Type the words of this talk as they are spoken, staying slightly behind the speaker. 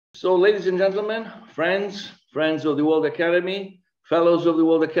So, ladies and gentlemen, friends of the World Academy, fellows of the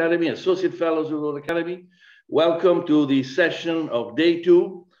World Academy, associate fellows of the World Academy, welcome to the session of day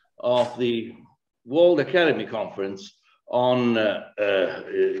 2 of the World Academy Conference on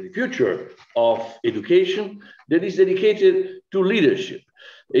the future of education that is dedicated to leadership,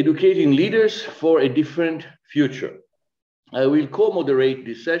 educating leaders for a different future. I will co-moderate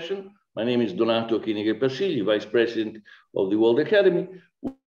this session. My name is KINIGER-PASSIGLI, Vice President of the World Academy.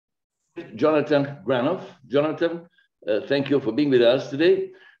 Jonathan GRANOFF. Jonathan, thank you for being with us today.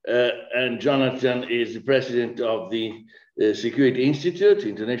 And Jonathan is the president of the Security Institute,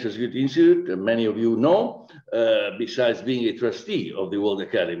 International Security Institute, and many of you know, besides being a trustee of the World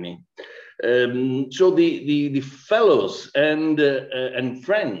Academy. So the fellows and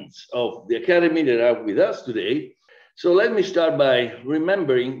friends of the Academy that are with us today. So let me start by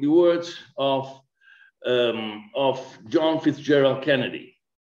remembering the words of John Fitzgerald Kennedy,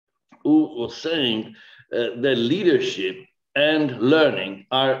 who was saying that leadership and learning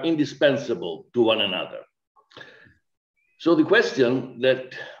are indispensable to one another. So the question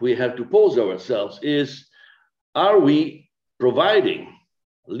that we have to pose ourselves is, are we providing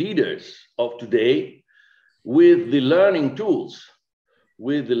leaders of today with the learning tools,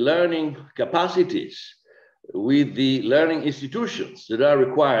 with the learning capacities, with the learning institutions that are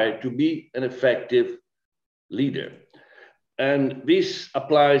required to be an effective leader? And this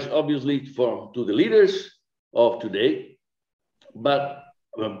applies obviously to the leaders of today, but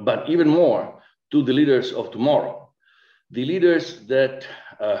even more to the leaders of tomorrow, the leaders that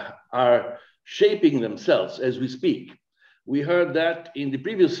are shaping themselves as we speak. We heard that in the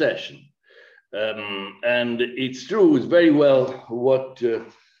previous session, and it's true, it's very well what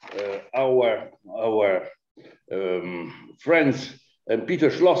our friends and Peter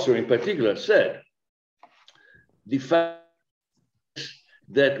Schlosser in particular said. The fact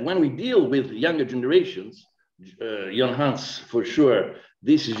that when we deal with younger generations, young Hans, for sure,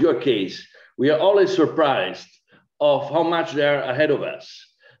 this is your case, we are always surprised of how much they are ahead of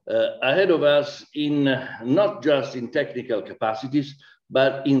us in not just in technical capacities,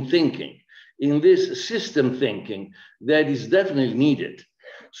 but in thinking, in this system thinking that is definitely needed.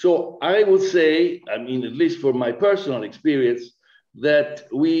 So I would say, I mean, at least for my personal experience, that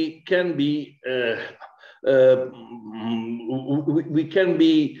we can be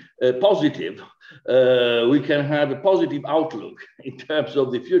positive. We can have a positive outlook in terms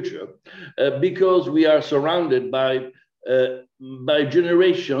of the future because we are surrounded by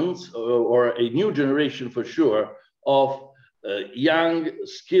generations or a new generation for sure of young,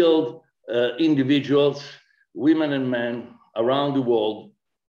 skilled individuals, women and men around the world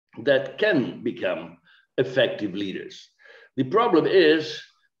that can become effective leaders. The problem is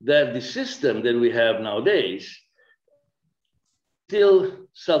that the system that we have nowadays is still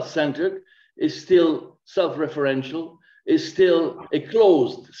self-centered, is still self-referential, is still a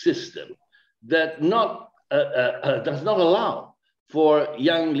closed system that does not allow for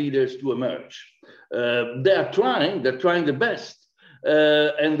young leaders to emerge. They're trying their best,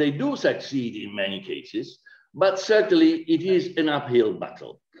 and they do succeed in many cases, but certainly it is an uphill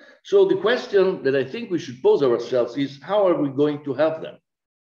battle. So the question that I think we should pose ourselves is, how are we going to help them?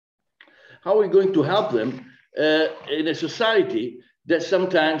 How are we going to help them in a society that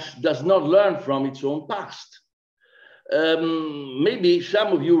sometimes does not learn from its own past? Maybe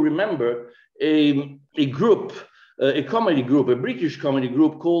some of you remember a group, a comedy group, a British comedy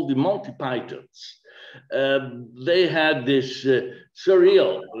group called the Monty Pythons. They had this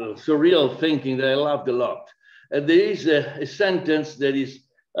surreal thinking that I loved a lot. And there is a sentence that is,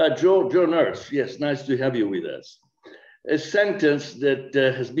 Joe Nurse, yes, nice to have you with us. A sentence that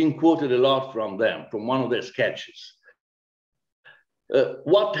has been quoted a lot from them, from one of their sketches.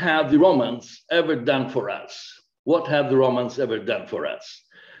 What have the Romans ever done for us? What have the Romans ever done for us?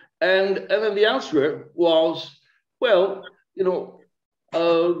 And then the answer was, well, you know,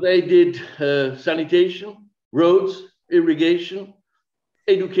 they did sanitation, roads, irrigation,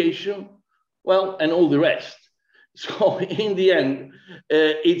 education, well, and all the rest. So in the end,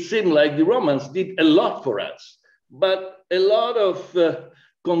 it seemed like the Romans did a lot for us. But a lot of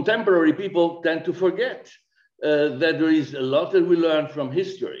contemporary people tend to forget that there is a lot that we learn from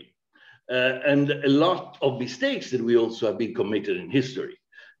history and a lot of mistakes that we also have been committed in history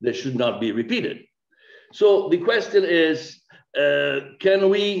that should not be repeated. So the question is, can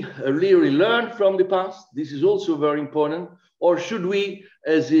we really learn from the past? This is also very important. Or should we,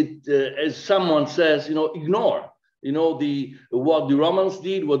 as someone says, you know, ignore? You know, what the Romans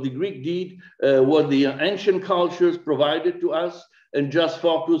did, what the Greek did, what the ancient cultures provided to us, and just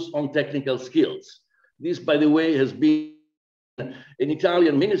focus on technical skills. This, by the way, has been an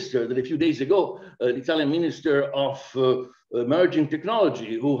Italian minister that a few days ago, an Italian minister of emerging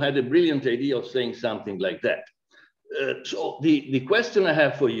technology, who had a brilliant idea of saying something like that. So the question I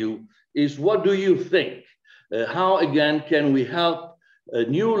have for you is, what do you think? How, again, can we help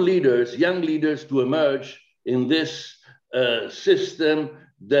new leaders, young leaders, to emerge in this system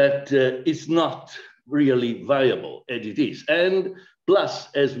that is not really viable as it is? And plus,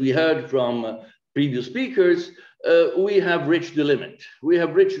 as we heard from previous speakers, we have reached the limit. We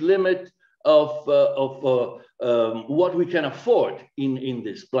have reached the limit of what we can afford in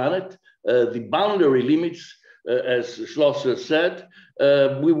this planet, the boundary limits, as Schlosser said.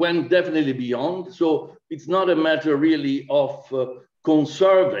 We went definitely beyond. So it's not a matter really of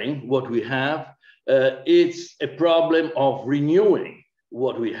conserving what we have. It's a problem of renewing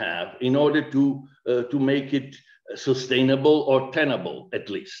what we have in order to make it sustainable or tenable, at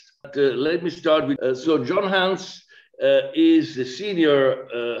least. But, let me start with, so John Hans is a senior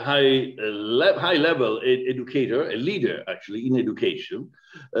high-level educator, a leader actually in education.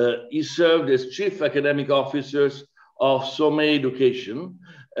 He served as chief academic officer of Sommet Education,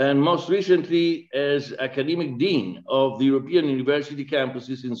 and most recently as academic dean of the European university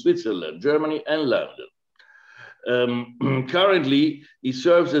campuses in Switzerland, Germany, and London. Currently, he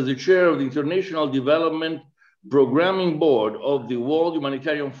serves as the chair of the International Development Programming Board of the World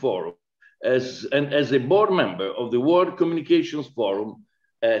Humanitarian Forum, and as a board member of the World Communications Forum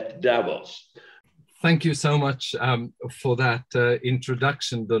at Davos. Thank you so much for that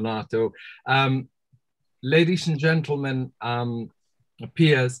introduction, Donato. Ladies and gentlemen,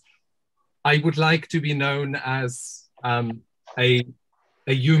 peers, I would like to be known as a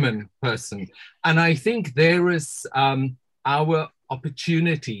human person. And I think there is our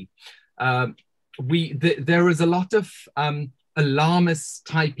opportunity. There is a lot of alarmist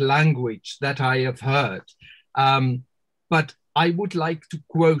type language that I have heard. But I would like to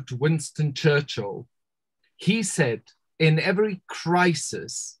quote Winston Churchill. He said, in every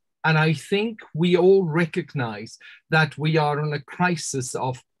crisis, and I think we all recognize that we are in a crisis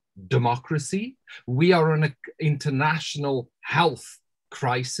of democracy, we are in an international health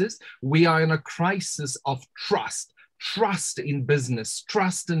crisis, we are in a crisis of trust. Trust in business,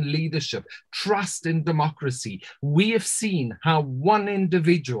 trust in leadership, trust in democracy. We have seen how one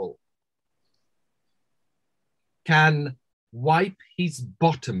individual can wipe his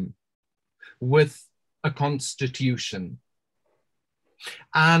bottom with a constitution.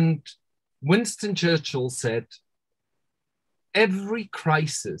 And Winston Churchill said, every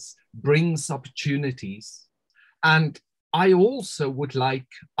crisis brings opportunities. And I also would like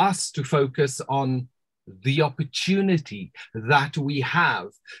us to focus on the opportunity that we have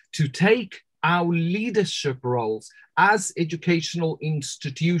to take our leadership roles as educational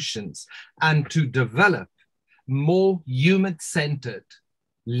institutions and to develop more human-centered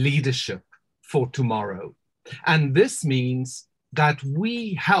leadership for tomorrow. And this means that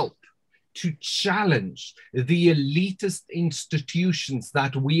we help to challenge the elitist institutions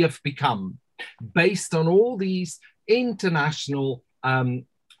that we have become based on all these international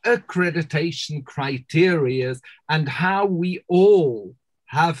accreditation criteria and how we all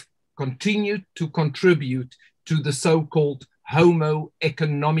have continued to contribute to the so-called Homo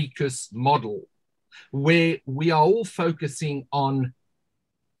economicus model, where we are all focusing on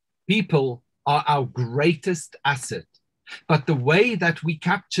people are our greatest asset. But the way that we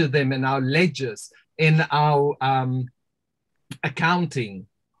capture them in our ledgers, in our accounting,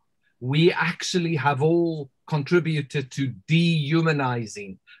 we actually have all contributed to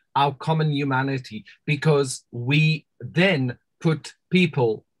dehumanizing our common humanity, because we then put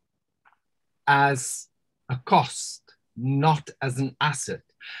people as a cost, not as an asset.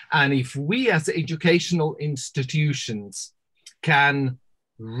 And if we as educational institutions can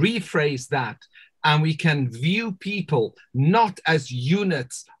rephrase that, and we can view people not as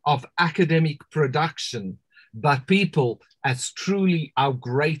units of academic production, but people as truly our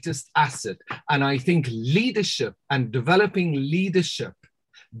greatest asset. And I think leadership and developing leadership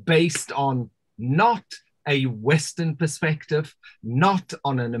based on not a Western perspective, not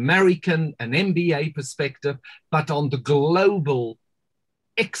on an American, an MBA perspective, but on the global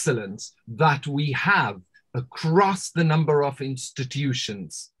excellence that we have across the number of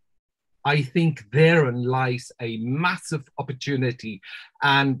institutions. I think therein lies a massive opportunity.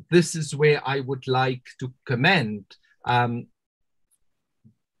 And this is where I would like to commend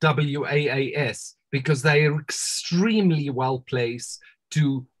WAAS, because they are extremely well placed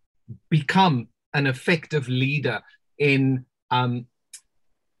to become an effective leader in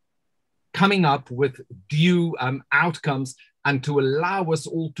coming up with due outcomes and to allow us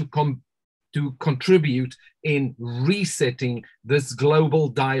all to contribute in resetting this global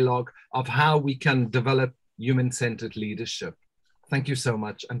dialogue of how we can develop human-centered leadership. Thank you so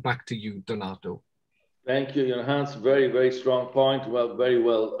much, and back to you, Donato. Thank you, Hans. Very, very strong point. Well, very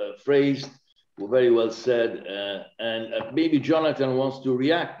well phrased, very well said. And maybe Jonathan wants to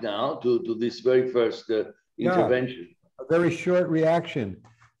react now to this very first intervention. A very short reaction.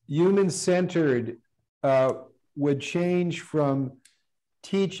 Human-centered would change from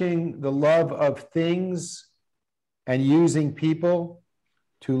teaching the love of things and using people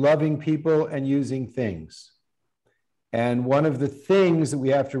to loving people and using things. And one of the things that we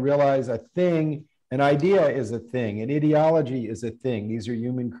have to realize, an idea is a thing, an ideology is a thing. These are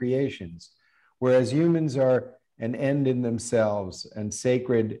human creations. Whereas humans are an end in themselves and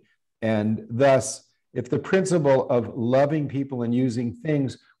sacred. And thus, if the principle of loving people and using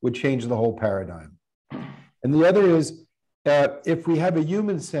things would change the whole paradigm. And the other is, if we have a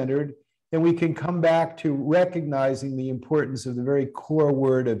human-centered, then we can come back to recognizing the importance of the very core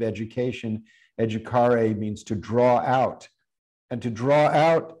word of education. Educare means to draw out. And to draw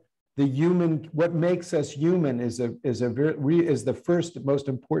out the human, what makes us human is the first most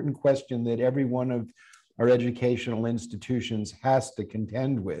important question that every one of our educational institutions has to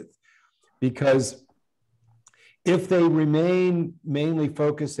contend with. Because if they remain mainly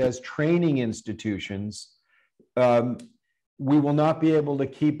focused as training institutions, we will not be able to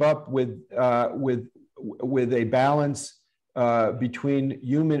keep up with a balance between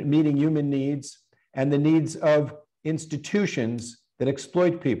meeting human needs and the needs of institutions that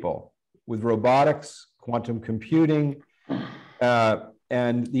exploit people with robotics, quantum computing,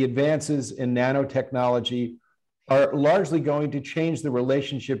 and the advances in nanotechnology are largely going to change the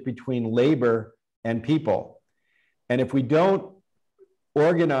relationship between labor and people. And if we don't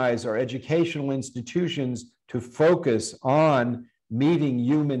organize our educational institutions to focus on meeting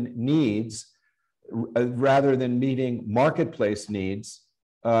human needs rather than meeting marketplace needs,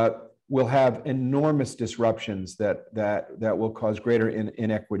 we'll have enormous disruptions that will cause greater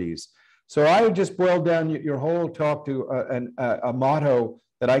inequities. So I would just boil down your whole talk to a motto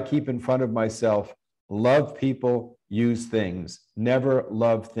that I keep in front of myself: love people, use things. Never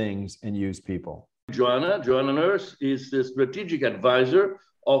love things and use people. Joanna Nurse is the strategic advisor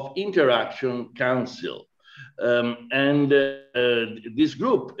of Interaction Council. This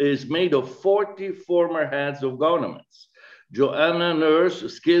group is made of 40 former heads of governments. Joanna Nurse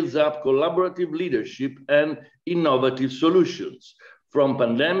scales up collaborative leadership and innovative solutions, from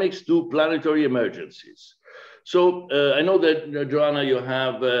pandemics to planetary emergencies. So I know that, Joanna, you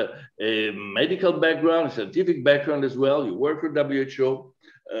have a medical background, a scientific background as well. You work for WHO.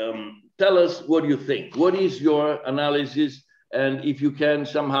 Tell us what you think. What is your analysis? And if you can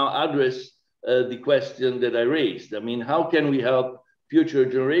somehow address the question that I raised. I mean, how can we help future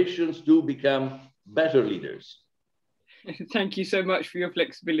generations to become better leaders? Thank you so much for your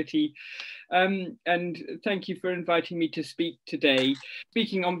flexibility. And thank you for inviting me to speak today.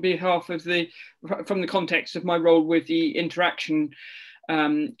 Speaking on behalf of from the context of my role with the Interaction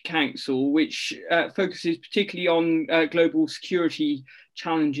Council, which focuses particularly on global security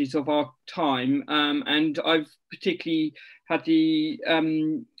challenges of our time. And I've particularly had the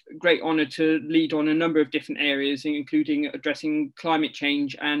great honour to lead on a number of different areas, including addressing climate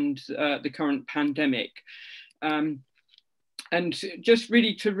change and the current pandemic. And just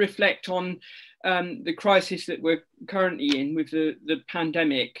really to reflect on the crisis that we're currently in with the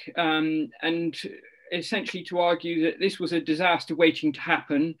pandemic, and essentially to argue that this was a disaster waiting to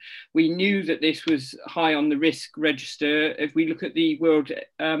happen. We knew that this was high on the risk register. If we look at the World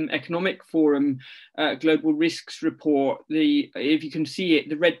Economic Forum Global Risks Report, if you can see it,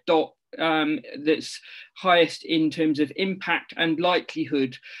 the red dot that's highest in terms of impact and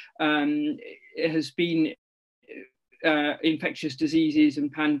likelihood has been infectious diseases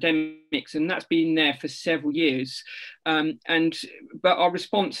and pandemics, and that's been there for several years. But our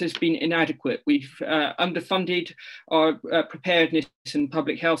response has been inadequate. We've underfunded our preparedness and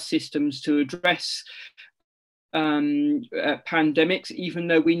public health systems to address pandemics, even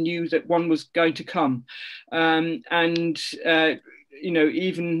though we knew that one was going to come. You know,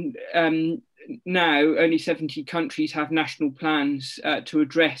 even now, only 70 countries have national plans to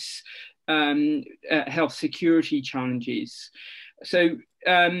address health security challenges. So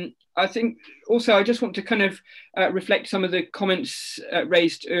I think also I just want to kind of reflect some of the comments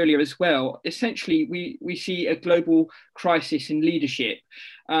raised earlier as well. Essentially, we see a global crisis in leadership,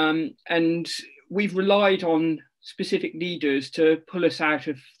 and we've relied on specific leaders to pull us out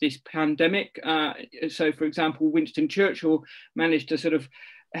of this pandemic. So, for example, Winston Churchill managed to sort of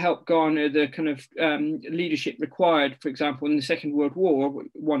help garner the kind of leadership required, for example, in the Second World War,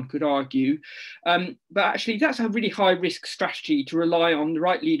 one could argue. But actually, that's a really high risk strategy to rely on the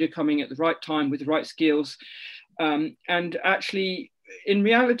right leader coming at the right time with the right skills. And actually, in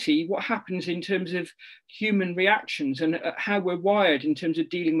reality, what happens in terms of human reactions and how we're wired in terms of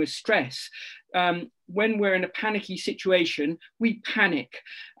dealing with stress, when we're in a panicky situation, we panic.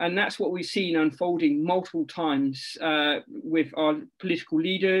 And that's what we've seen unfolding multiple times with our political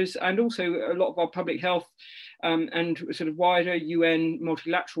leaders and also a lot of our public health and sort of wider UN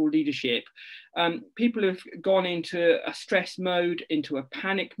multilateral leadership. People have gone into a stress mode, into a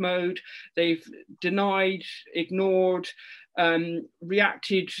panic mode. They've denied, ignored,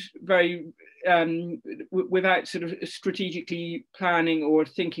 reacted very without sort of strategically planning or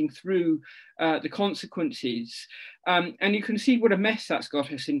thinking through the consequences. And you can see what a mess that's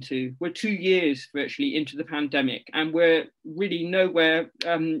got us into. We're 2 years virtually into the pandemic, and we're really nowhere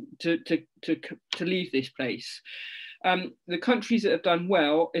to leave this place. The countries that have done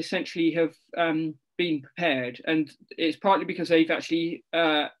well essentially have been prepared, and it's partly because they've actually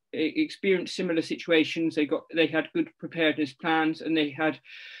experienced similar situations. They had good preparedness plans, and they had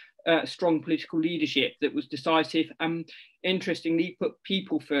strong political leadership that was decisive and, interestingly, put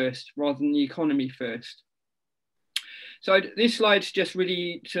people first rather than the economy first. So this slide's just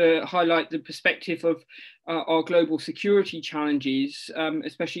really to highlight the perspective of our global security challenges,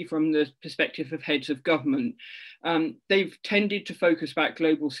 especially from the perspective of heads of government. They've tended to focus about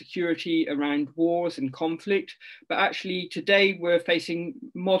global security around wars and conflict, but actually today we're facing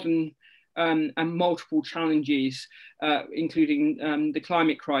modern and multiple challenges, including the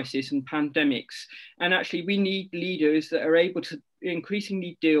climate crisis and pandemics. And actually we need leaders that are able to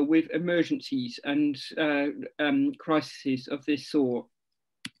increasingly deal with emergencies and crises of this sort.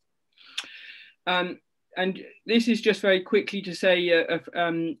 And this is just very quickly to say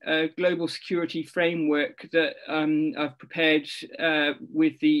a global security framework that I've prepared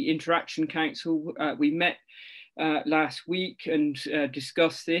with the Interaction Council. We met last week and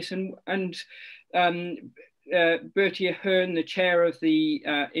discussed this, and Bertie Ahern, the chair of the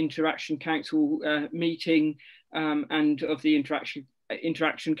Interaction Council meeting and of the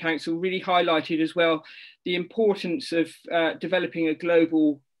Interaction Council, really highlighted as well the importance of developing a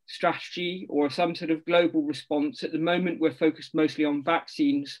global strategy or some sort of global response. At the moment, we're focused mostly on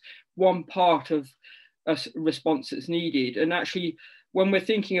vaccines, one part of a response that's needed. And actually, when we're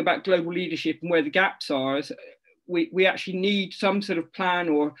thinking about global leadership and where the gaps are, we actually need some sort of plan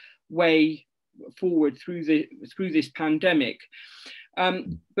or way forward through this pandemic.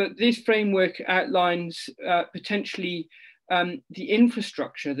 But this framework outlines potentially the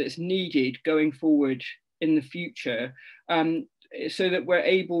infrastructure that's needed going forward in the future, so that we're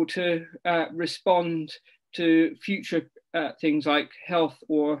able to respond to future things like health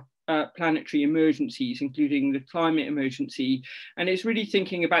or planetary emergencies, including the climate emergency. And it's really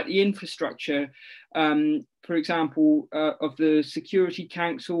thinking about the infrastructure, for example, of the Security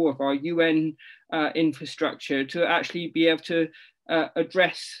Council, of our UN infrastructure, to actually be able to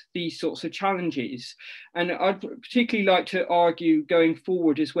address these sorts of challenges. And I'd particularly like to argue going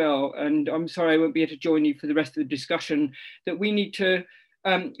forward as well, and I'm sorry I won't be able to join you for the rest of the discussion, that we need to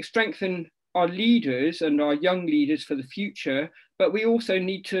strengthen our leaders and our young leaders for the future, but we also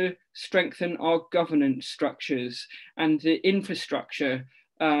need to strengthen our governance structures and the infrastructure,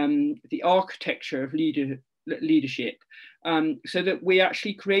 the architecture of leadership, so that we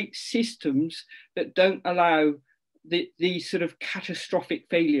actually create systems that don't allow these sort of catastrophic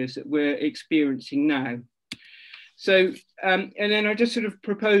failures that we're experiencing now. So, and then I just sort of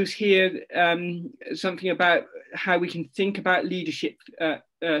propose here something about how we can think about leadership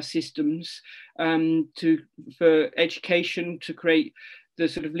systems for education, to create the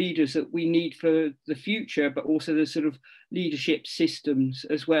sort of leaders that we need for the future, but also the sort of leadership systems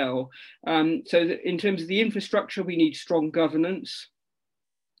as well. So that in terms of the infrastructure, we need strong governance.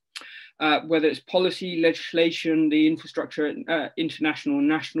 Whether it's policy, legislation, the infrastructure at international and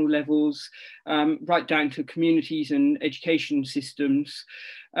national levels, right down to communities and education systems.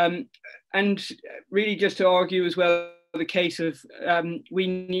 And really just to argue as well the case of we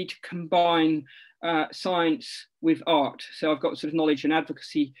need to combine science with art. So I've got sort of knowledge and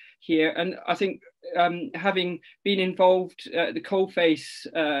advocacy here. And I think having been involved at the coalface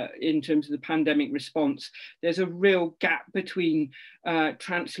in terms of the pandemic response, there's a real gap between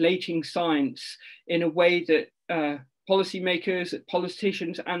translating science in a way that policymakers,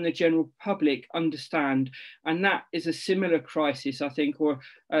 politicians and the general public understand. And that is a similar crisis, I think, or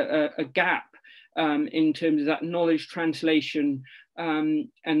a gap in terms of that knowledge translation and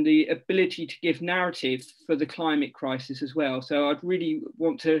the ability to give narrative for the climate crisis as well. So I'd really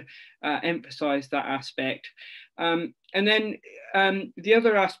want to emphasize that aspect. And then the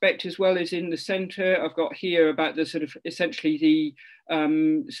other aspect as well is in the center, I've got here about the sort of essentially the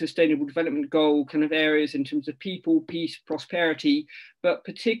sustainable development goal kind of areas in terms of people, peace, prosperity, but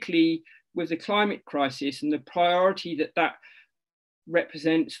particularly with the climate crisis and the priority that that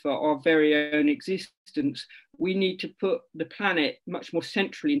represents for our very own existence, we need to put the planet much more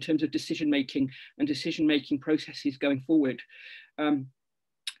centrally in terms of decision-making and decision-making processes going forward. And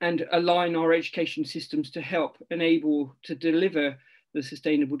align our education systems to help enable to deliver the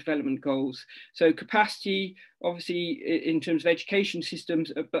sustainable development goals. So capacity, obviously in terms of education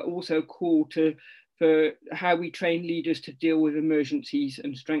systems, but also a call to for how we train leaders to deal with emergencies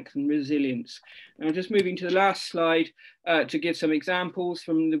and strengthen resilience. And I'm just moving to the last slide to give some examples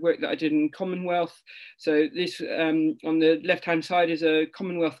from the work that I did in Commonwealth. So this on the left-hand side is a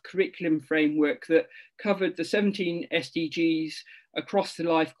Commonwealth curriculum framework that covered the 17 SDGs across the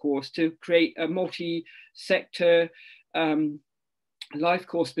life course to create a multi-sector life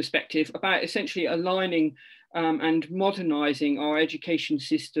course perspective about essentially aligning and modernising our education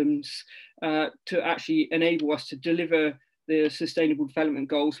systems to actually enable us to deliver the sustainable development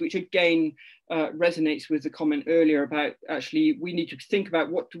goals, which again resonates with the comment earlier about actually we need to think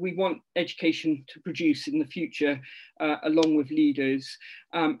about what do we want education to produce in the future along with leaders.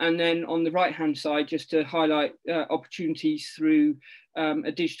 And then on the right hand side, just to highlight opportunities through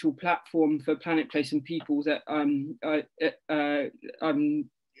a digital platform for Planet, Place and People that I'm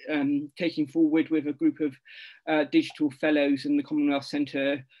taking forward with a group of digital fellows in the Commonwealth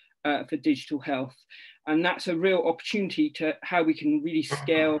Centre for Digital Health. And that's a real opportunity to how we can really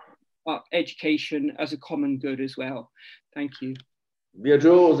scale up education as a common good as well. Thank you. Dear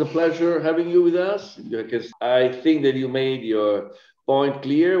Joe, it was a pleasure having you with us, because I think that you made your point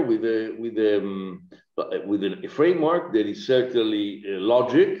clear with a framework that is certainly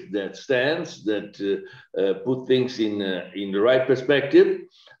logic, that stands, that put things in the right perspective,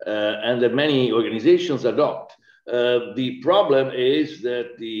 and that many organizations adopt. The problem is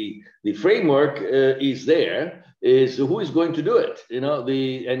that the framework is there, is who is going to do it,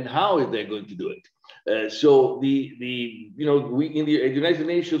 and how is they going to do it. So we in the United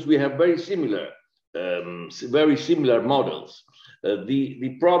Nations, we have very similar models.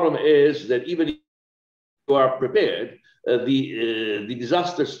 The problem is that even if you are prepared, the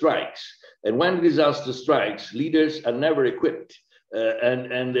disaster strikes, and when disaster strikes, leaders are never equipped.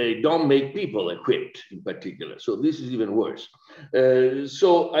 And they don't make people equipped in particular. So this is even worse.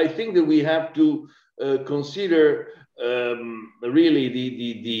 So I think that we have to consider really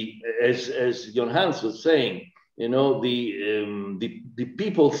as John Hans was saying, the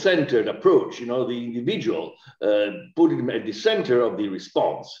people-centered approach, the individual, put him at the center of the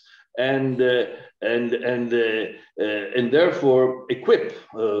response. And therefore equip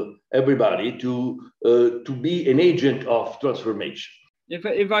everybody to be an agent of transformation.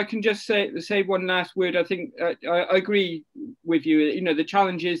 If I can just say one last word, I think I agree with you. The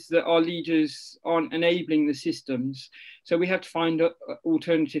challenge is that our leaders aren't enabling the systems, so we have to find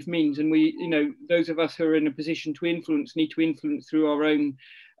alternative means. And we, those of us who are in a position to influence need to influence through our own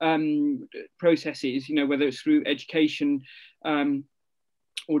processes. Whether it's through education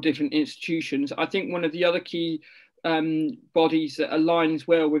or different institutions. I think one of the other key bodies that aligns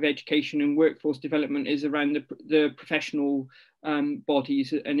well with education and workforce development is around the professional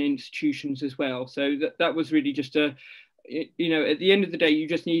bodies and institutions as well. So that was really just at the end of the day, you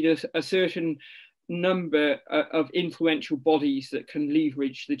just need a certain number of influential bodies that can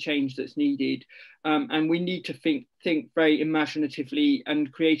leverage the change that's needed. And we need to think very imaginatively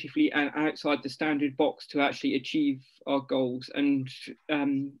and creatively and outside the standard box to actually achieve our goals. And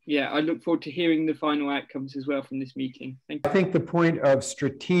I look forward to hearing the final outcomes as well from this meeting. Thank you. I think the point of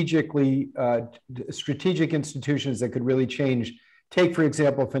strategic institutions that could really change, take, for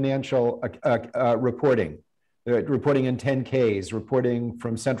example, financial reporting. Reporting in 10Ks, reporting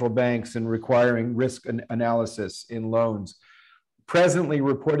from central banks and requiring risk analysis in loans. Presently,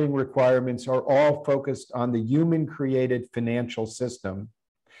 reporting requirements are all focused on the human-created financial system,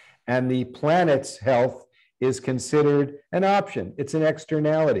 and the planet's health is considered an option. It's an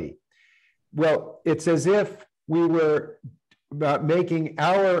externality. Well, it's as if we were making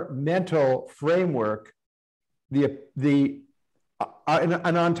our mental framework an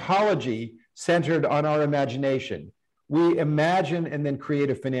ontology centered on our imagination. We imagine and then create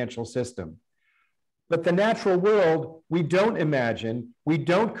a financial system. But the natural world, we don't imagine, we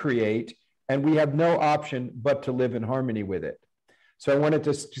don't create, and we have no option but to live in harmony with it. So I wanted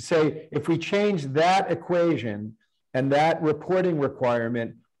to say, if we change that equation and that reporting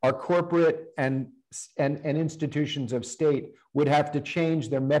requirement, our corporate and institutions of state would have to change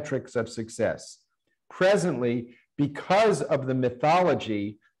their metrics of success. Presently, because of the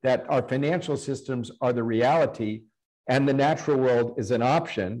mythology that our financial systems are the reality and the natural world is an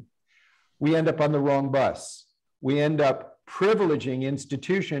option, we end up on the wrong bus. We end up privileging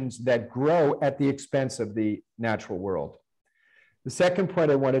institutions that grow at the expense of the natural world. The second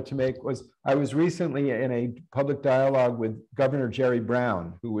point I wanted to make was, I was recently in a public dialogue with Governor Jerry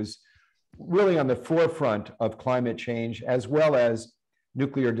Brown, who was really on the forefront of climate change as well as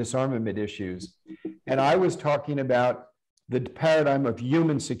nuclear disarmament issues. And I was talking about the paradigm of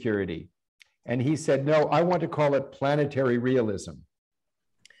human security. And he said, no, I want to call it planetary realism,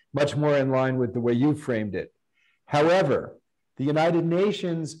 much more in line with the way you framed it. However, the United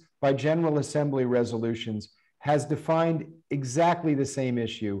Nations, by General Assembly resolutions, has defined exactly the same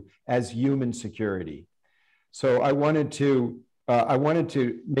issue as human security. So I wanted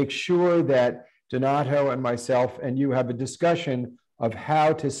to make sure that Donato and myself and you have a discussion of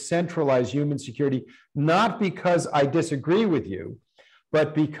how to centralize human security, not because I disagree with you,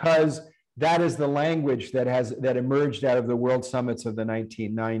 but because that is the language that emerged out of the world summits of the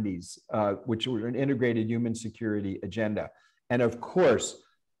 1990s, which were an integrated human security agenda. And of course,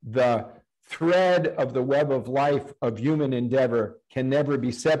 the thread of the web of life of human endeavor can never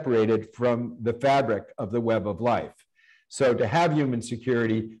be separated from the fabric of the web of life. So to have human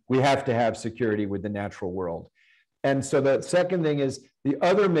security, we have to have security with the natural world. And so the second thing is the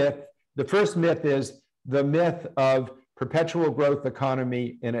other myth. The first myth is the myth of perpetual growth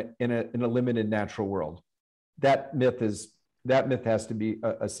economy in a limited natural world. That myth has to be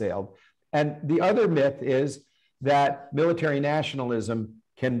assailed. And the other myth is that military nationalism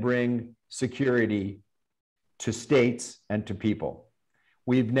can bring security to states and to people.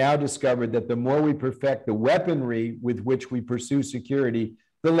 We've now discovered that the more we perfect the weaponry with which we pursue security,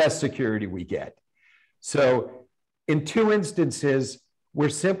 the less security we get. So in two instances, we're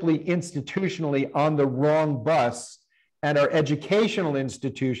simply institutionally on the wrong bus, and our educational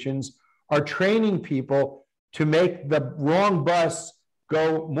institutions are training people to make the wrong bus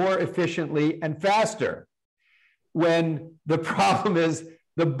go more efficiently and faster. When the problem is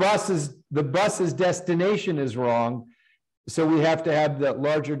the bus's destination is wrong. So we have to have that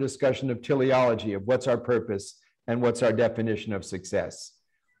larger discussion of teleology, of what's our purpose and what's our definition of success.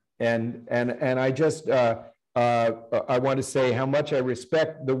 And I just I want to say how much I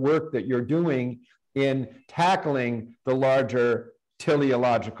respect the work that you're doing in tackling the larger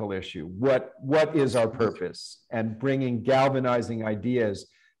teleological issue. What is our purpose, and bringing galvanizing ideas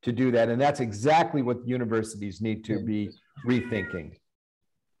to do that. And that's exactly what universities need to be rethinking.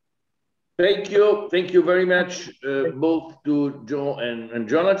 Thank you very much, both to Joe and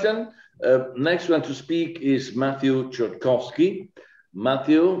Jonathan. Next one to speak is Matthew CHODKOWSKI.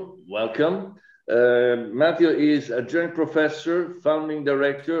 Matthew, welcome. Matthew is Adjunct Professor, Founding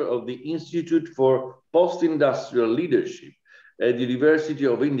Director of the Institute for Postindustrial Leadership at the University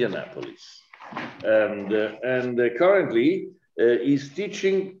of Indianapolis. And currently is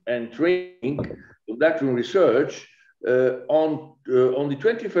teaching and training, conducting research on the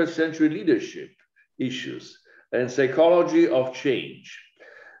 21st century leadership issues and psychology of change.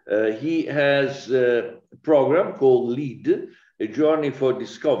 He has a program called LEAD, A Journey for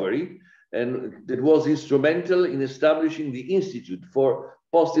Discovery, and that was instrumental in establishing the Institute for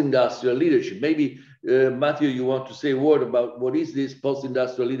Post-Industrial Leadership. Maybe, Matthew, you want to say a word about what is this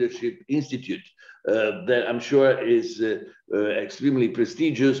Post-Industrial Leadership Institute that I'm sure is extremely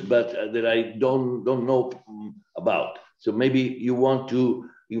prestigious, but that I don't know about. So maybe you want to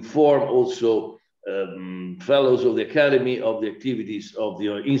inform also fellows of the Academy of the activities of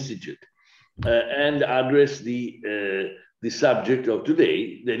your institute and address the subject of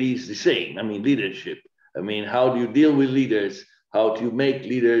today that is the same. I mean, leadership. I mean, how do you deal with leaders? How do you make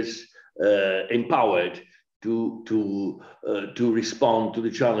leaders empowered to respond to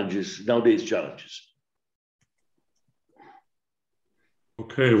the challenges, nowadays challenges?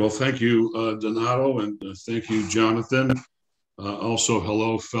 Okay, well, thank you, Donato, and thank you, Jonathan. Also,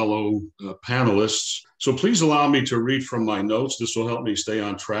 hello, fellow panelists. So please allow me to read from my notes. This will help me stay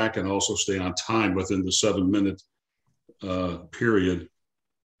on track and also stay on time within the 7-minute period.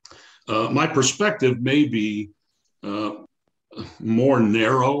 My perspective may be more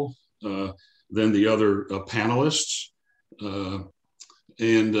narrow than the other panelists.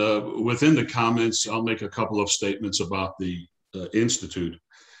 And within the comments, I'll make a couple of statements about the Institute.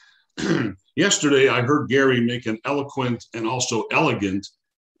 Yesterday, I heard Gary make an eloquent and also elegant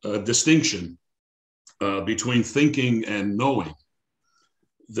distinction between thinking and knowing.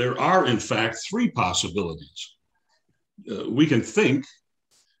 there are, in fact, three possibilities. We can think,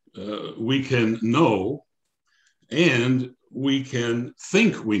 we can know, and we can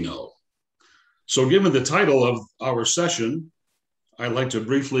think we know. So given the title of our session, I'd like to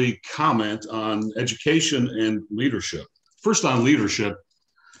briefly comment on education and leadership. First, on leadership.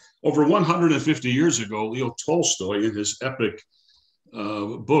 Over 150 years ago, Leo Tolstoy, in his epic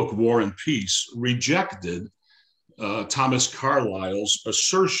book, War and Peace, rejected Thomas Carlyle's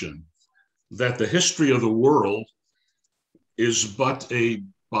assertion that the history of the world is but a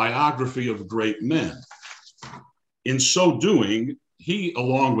biography of great men. In so doing, he,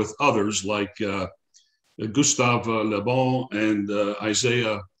 along with others like Gustave Le Bon and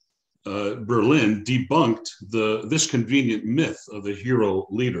Isaiah Berlin, debunked this convenient myth of the hero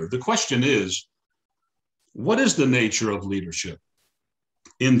leader. The question is, what is the nature of leadership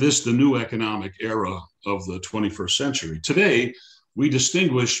in the new economic era of the 21st century? Today, we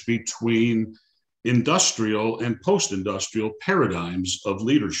distinguish between industrial and post-industrial paradigms of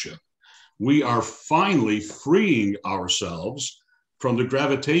leadership. We are finally freeing ourselves from the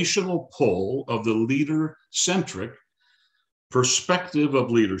gravitational pull of the leader-centric perspective of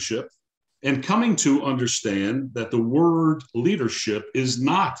leadership and coming to understand that the word leadership is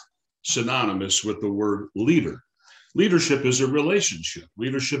not synonymous with the word leader. Leadership is a relationship.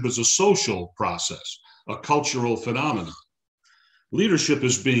 Leadership is a social process, a cultural phenomenon. Leadership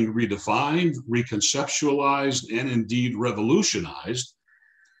is being redefined, reconceptualized, and indeed revolutionized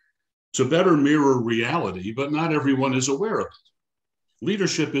to better mirror reality, but not everyone is aware of it.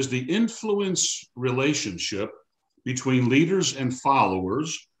 Leadership is the influence relationship between leaders and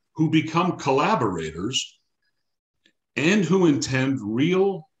followers who become collaborators and who intend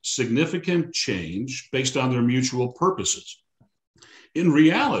real significant change based on their mutual purposes. In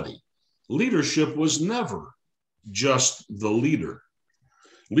reality, leadership was never just the leader.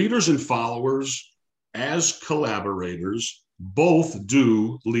 Leaders and followers, as collaborators, both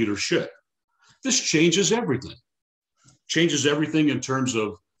do leadership. This changes everything. Changes everything in terms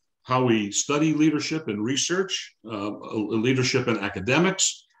of how we study leadership and research, leadership in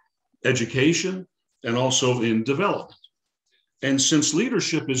academics, education, and also in development. And since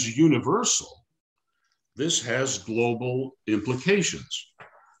leadership is universal, this has global implications.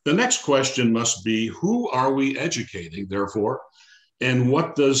 The next question must be, who are we educating, therefore, and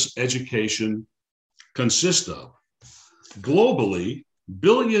what does education consist of? Globally,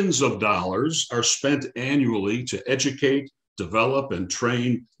 billions of dollars are spent annually to educate, develop, and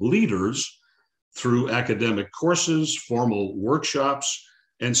train leaders through academic courses, formal workshops,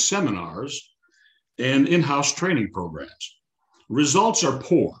 and seminars, and in-house training programs. Results are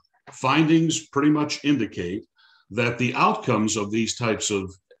poor. Findings pretty much indicate that the outcomes of these types of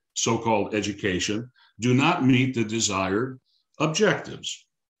so-called education do not meet the desired objectives,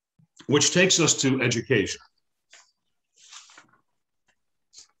 which takes us to education.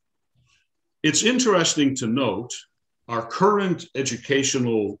 It's interesting to note our current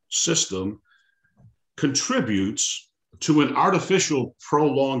educational system contributes to an artificial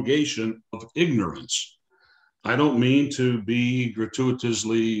prolongation of ignorance. I don't mean to be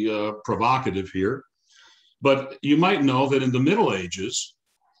gratuitously provocative here, but you might know that in the Middle Ages,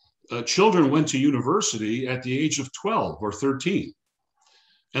 children went to university at the age of 12 or 13,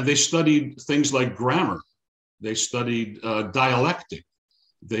 and they studied things like grammar. They studied dialectic.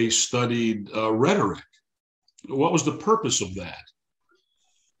 They studied rhetoric. What was the purpose of that?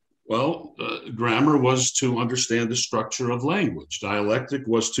 Well, grammar was to understand the structure of language. Dialectic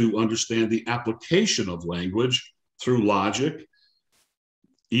was to understand the application of language through logic,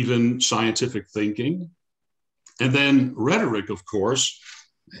 even scientific thinking. And then rhetoric, of course,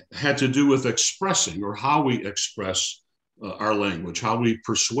 had to do with expressing, or how we express our language, how we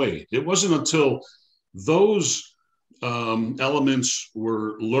persuade. It wasn't until those elements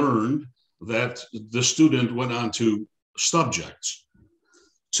were learned that the student went on to subjects.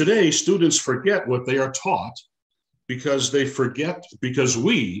 Today, students forget what they are taught because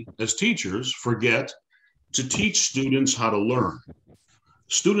we, as teachers, forget to teach students how to learn.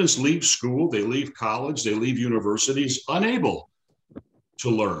 Students leave school, they leave college, they leave universities unable to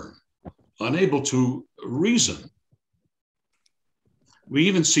learn, unable to reason. We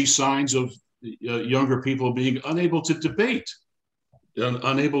even see signs of younger people being unable to debate,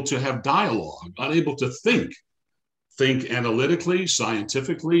 unable to have dialogue, unable to think analytically,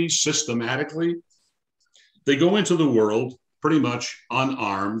 scientifically, systematically. They go into the world pretty much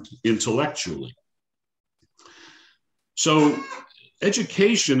unarmed intellectually. So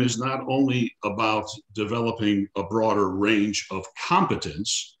education is not only about developing a broader range of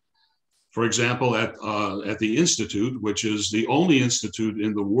competence, For example, at the Institute, which is the only institute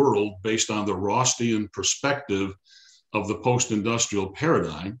in the world based on the Rostian perspective of the post-industrial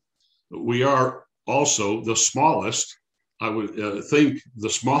paradigm, we are also the smallest, I would think, the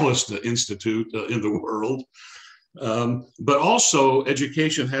smallest institute in the world. But also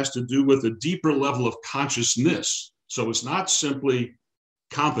education has to do with a deeper level of consciousness. So it's not simply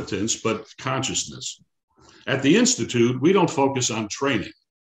competence, but consciousness. At the Institute, we don't focus on training.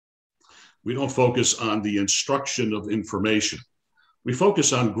 We don't focus on the instruction of information. We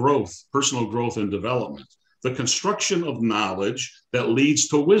focus on growth, personal growth and development, the construction of knowledge that leads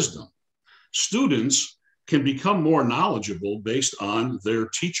to wisdom. Students can become more knowledgeable based on their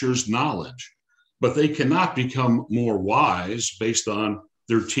teacher's knowledge, but they cannot become more wise based on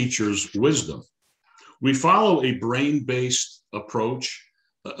their teacher's wisdom. We follow a brain-based approach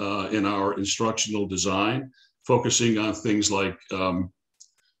in our instructional design, focusing on things like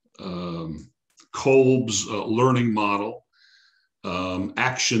Kolb's learning model,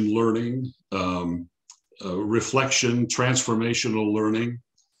 action learning, reflection, transformational learning.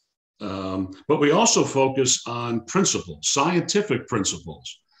 But we also focus on principles, scientific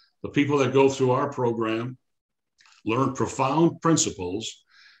principles. The people that go through our program learn profound principles,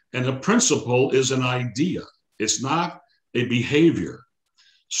 and a principle is an idea. It's not a behavior.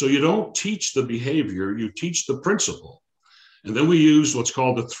 So you don't teach the behavior, you teach the principle. And then we use what's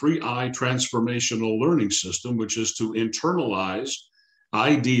called the 3I transformational learning system, which is to internalize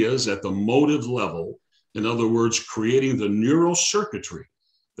ideas at the motive level. In other words, creating the neural circuitry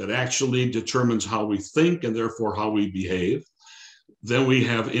that actually determines how we think and therefore how we behave. Then we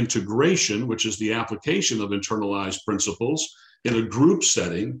have integration, which is the application of internalized principles in a group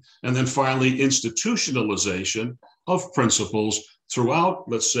setting. And then finally, institutionalization of principles throughout,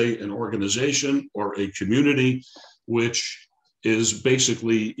 let's say, an organization or a community, which is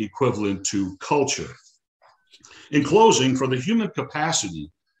basically equivalent to culture. In closing, for the human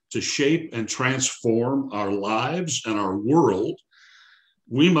capacity to shape and transform our lives and our world,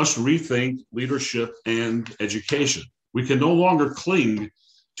 we must rethink leadership and education. We can no longer cling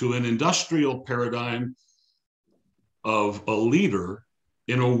to an industrial paradigm of a leader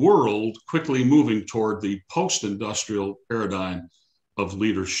in a world quickly moving toward the post-industrial paradigm of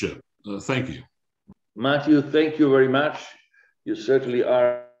leadership. Thank you. Matthew, thank you very much. You certainly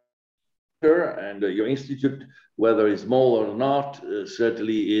are, and your institute, whether it's small or not,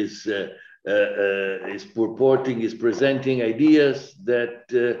 certainly is presenting ideas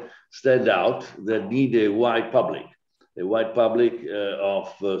that stand out, that need a wide public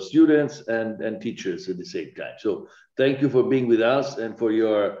of students and teachers at the same time. So thank you for being with us and for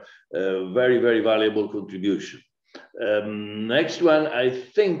your very, very valuable contribution. Next one, I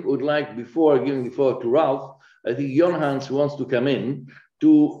think would like, before giving the floor to Ralph, I think Johannes wants to come in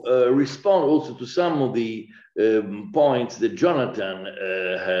to respond also to some of the points that Jonathan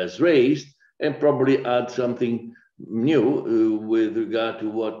has raised and probably add something new with regard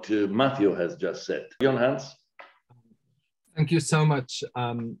to what Matthew has just said. Johannes? Thank you so much,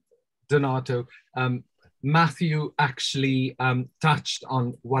 Donato. Matthew actually touched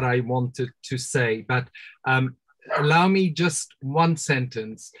on what I wanted to say, but allow me just one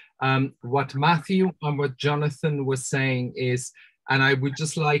sentence. What Matthew and what Jonathan was saying is, and I would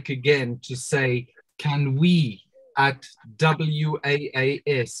just like again to say, can we at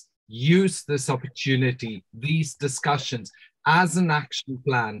WAAS use this opportunity, these discussions as an action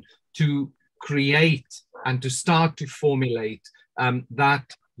plan to create and to start to formulate that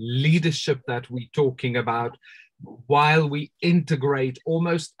leadership that we're talking about, while we integrate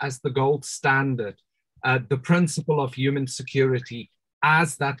almost as the gold standard the principle of human security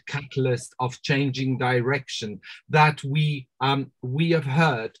as that catalyst of changing direction that we have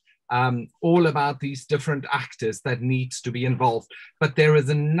heard all about these different actors that needs to be involved. But there is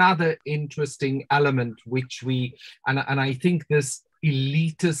another interesting element which and I think this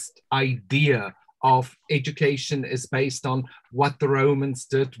elitist idea of education is based on what the Romans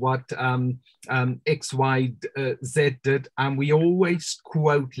did, what X, Y, Z did, and we always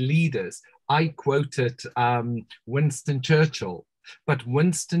quote leaders. I quoted Winston Churchill, but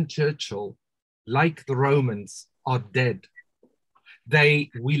Winston Churchill, like the Romans, are dead.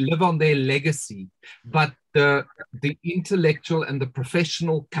 We live on their legacy, but the intellectual and the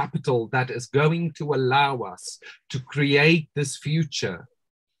professional capital that is going to allow us to create this future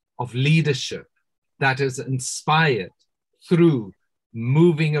of leadership that is inspired through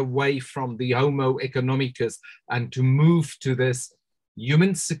moving away from the Homo economicus and to move to this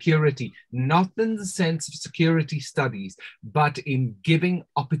human security, not in the sense of security studies, but in giving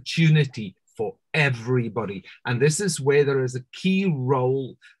opportunity for everybody. And this is where there is a key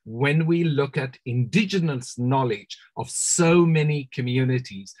role when we look at indigenous knowledge of so many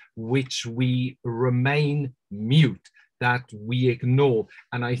communities, which we remain mute, that we ignore.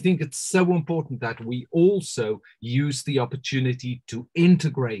 And I think it's so important that we also use the opportunity to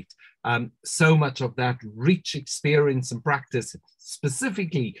integrate so much of that rich experience and practice,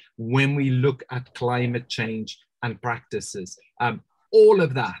 specifically when we look at climate change and practices. All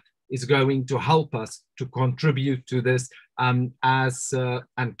of that is going to help us to contribute to this, and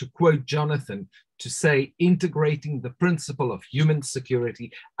to quote Jonathan, to say integrating the principle of human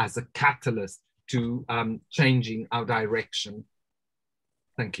security as a catalyst to changing our direction.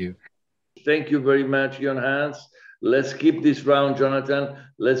 Thank you. Thank you very much, Hans. Let's keep this round, Jonathan.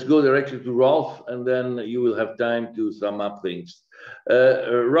 Let's go directly to Rolf, and then you will have time to sum up things.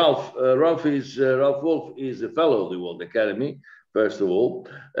 Rolf Wolff is a fellow of the World Academy, first of all,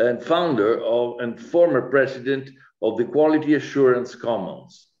 and founder and former president of the Quality Assurance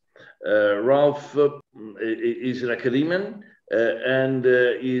Commons. Rolf is an academician and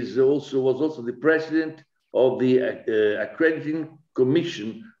was also the president of the Accrediting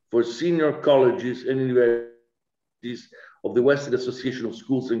Commission for Senior Colleges and Universities of the Western Association of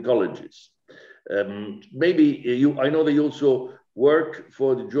Schools and Colleges. I know that you also work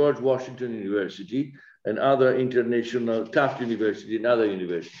for the George Washington University and other international Tufts University and other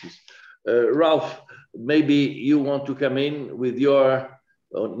universities. Rolf, maybe you want to come in with your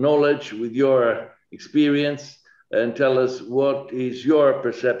knowledge, with your experience, and tell us what is your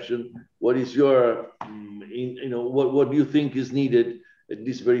perception, what is your, what do you think is needed at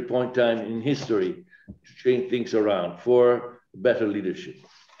this very point in time in history to change things around for better leadership?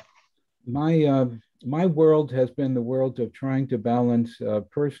 My world has been the world of trying to balance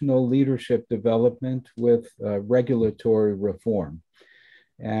personal leadership development with regulatory reform.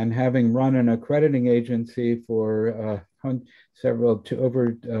 And having run an accrediting agency for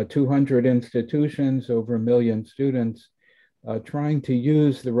over 200 institutions, over 1 million students, trying to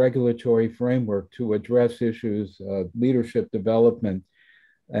use the regulatory framework to address issues of leadership development.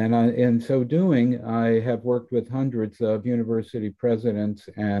 And in so doing, I have worked with hundreds of university presidents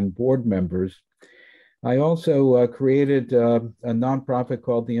and board members. I also created a nonprofit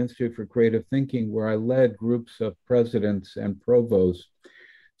called the Institute for Creative Thinking, where I led groups of presidents and provosts.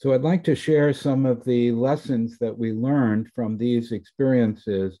 So I'd like to share some of the lessons that we learned from these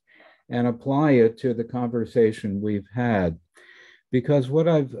experiences and apply it to the conversation we've had. Because what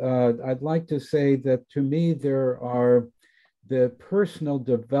I'd like to say that to me, there are the personal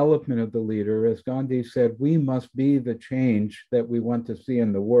development of the leader. As Gandhi said, we must be the change that we want to see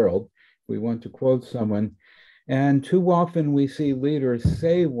in the world. We want to quote someone. And too often we see leaders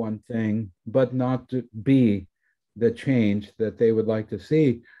say one thing, but not to be the change that they would like to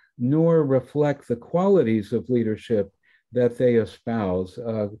see, nor reflect the qualities of leadership that they espouse.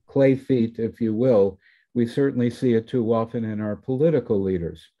 Clay feet, if you will. We certainly see it too often in our political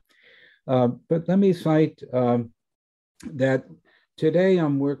leaders. But let me cite that today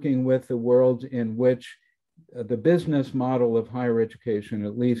I'm working with a world in which the business model of higher education,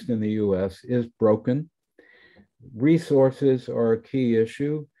 at least in the US, is broken. Resources are a key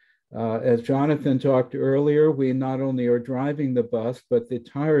issue. As Jonathan talked earlier, we not only are driving the bus, but the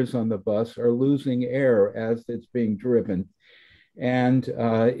tires on the bus are losing air as it's being driven. And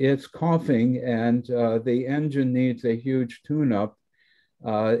it's coughing, and the engine needs a huge tune-up.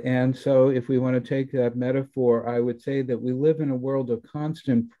 And so if we want to take that metaphor, I would say that we live in a world of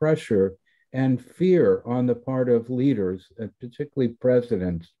constant pressure and fear on the part of leaders, particularly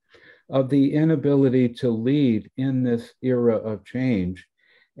presidents, of the inability to lead in this era of change.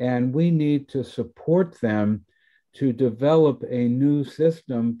 And we need to support them to develop a new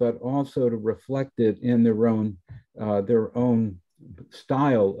system, but also to reflect it in their own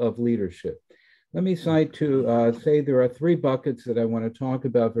style of leadership. Let me cite say there are 3 buckets that I want to talk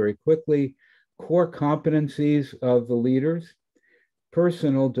about very quickly: core competencies of the leaders,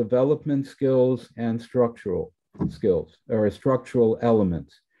 personal development skills, and structural skills, or structural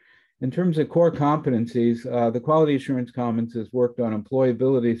elements. In terms of core competencies, the Quality Assurance Commons has worked on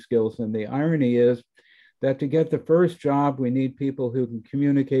employability skills, and the irony is that to get the first job, we need people who can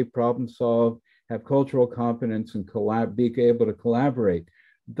communicate, problem solve, have cultural competence, and be able to collaborate.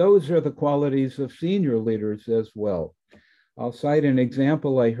 Those are the qualities of senior leaders as well. I'll cite an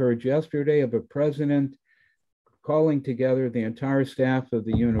example I heard yesterday of a president calling together the entire staff of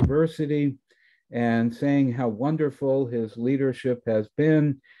the university and saying how wonderful his leadership has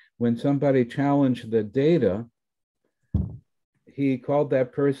been. When somebody challenged the data, he called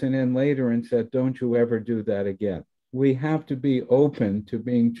that person in later and said, "Don't you ever do that again." We have to be open to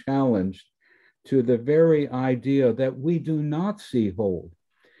being challenged to the very idea that we do not see hold,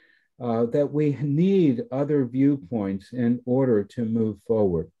 that we need other viewpoints in order to move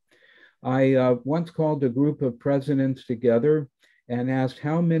forward. I once called a group of presidents together and asked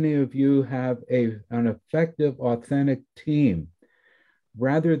how many of you have an effective, authentic team,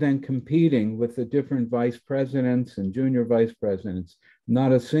 rather than competing with the different vice presidents and junior vice presidents.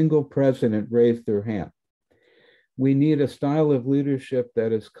 Not a single president raised their hand. We need a style of leadership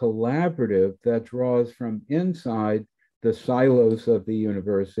that is collaborative, that draws from inside the silos of the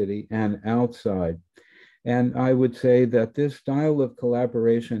university and outside. And I would say that this style of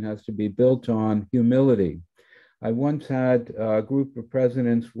collaboration has to be built on humility. I once had a group of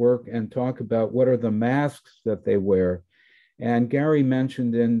presidents work and talk about what are the masks that they wear. And Gary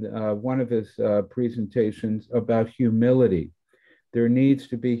mentioned in one of his presentations about humility. There needs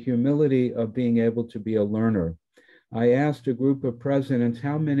to be humility of being able to be a learner. I asked a group of presidents,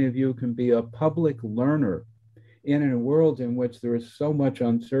 how many of you can be a public learner in a world in which there is so much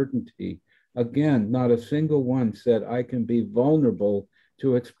uncertainty? Again, not a single one said, I can be vulnerable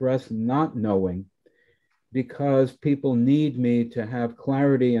to express not knowing, because people need me to have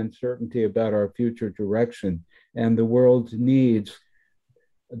clarity and certainty about our future direction. And the world needs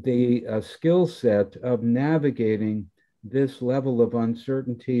the skill set of navigating this level of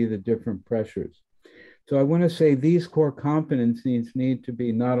uncertainty, the different pressures. So I want to say these core competencies need to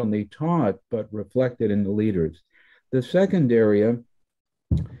be not only taught, but reflected in the leaders. The second area,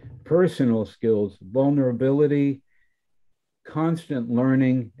 personal skills, vulnerability, constant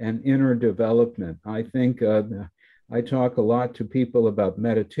learning, and inner development. I think I talk a lot to people about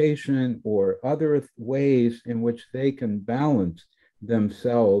meditation or other ways in which they can balance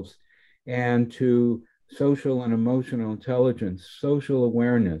themselves, and to social and emotional intelligence, social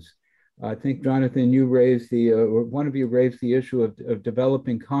awareness. I think, Jonathan, you raised or one of you raised the issue of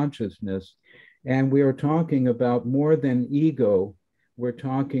developing consciousness. And we are talking about more than ego. We're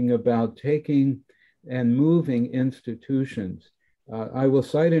talking about taking and moving institutions. I will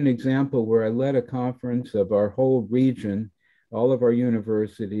cite an example where I led a conference of our whole region, all of our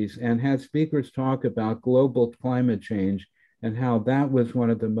universities, and had speakers talk about global climate change and how that was one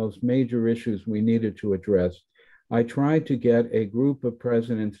of the most major issues we needed to address. I tried to get a group of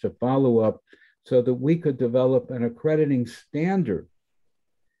presidents to follow up so that we could develop an accrediting standard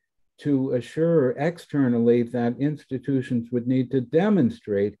to assure externally that institutions would need to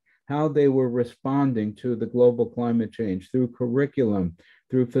demonstrate how they were responding to the global climate change through curriculum,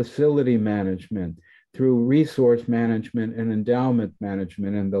 through facility management, through resource management and endowment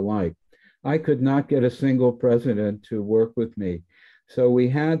management and the like. I could not get a single president to work with me. So we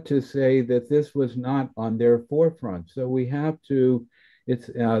had to say that this was not on their forefront. So we have to,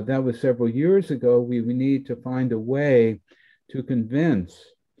 that was several years ago, we need to find a way to convince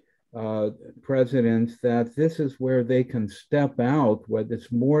presidents that this is where they can step out, where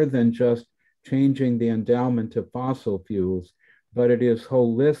it's more than just changing the endowment to fossil fuels, but it is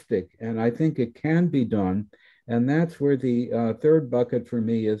holistic. And I think it can be done. And that's where the third bucket for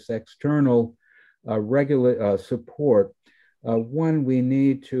me is external regular support. One, we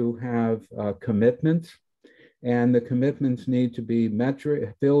need to have commitments, and the commitments need to be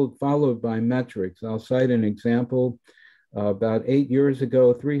followed by metrics. I'll cite an example. About 8 years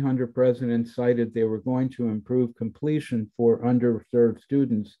ago, 300 presidents cited they were going to improve completion for underserved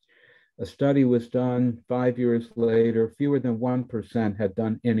students. A study was done 5 years later, fewer than 1% had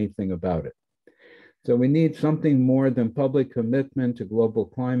done anything about it. So we need something more than public commitment to global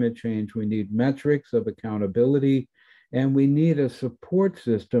climate change. We need metrics of accountability, and we need a support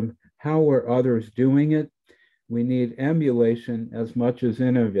system. How are others doing it? We need emulation as much as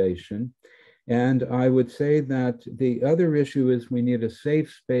innovation. And I would say that the other issue is we need a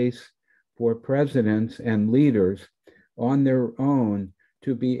safe space for presidents and leaders on their own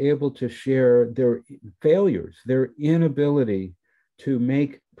to be able to share their failures, their inability to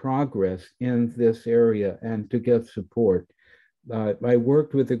make progress in this area and to get support. I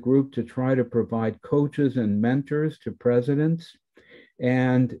worked with a group to try to provide coaches and mentors to presidents,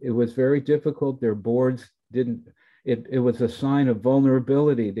 and it was very difficult. Their boards didn't. It was a sign of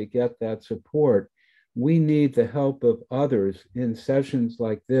vulnerability to get that support. We need the help of others in sessions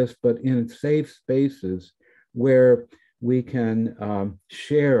like this, but in safe spaces where we can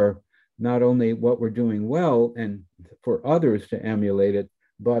share not only what we're doing well and for others to emulate it,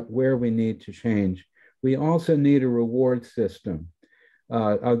 but where we need to change. We also need a reward system.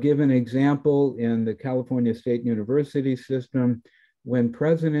 I'll give an example in the California State University system. When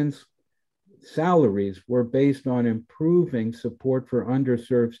presidents' salaries were based on improving support for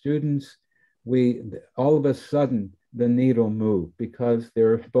underserved students, all of a sudden the needle moved because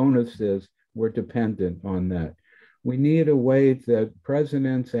their bonuses we're dependent on that. We need a way that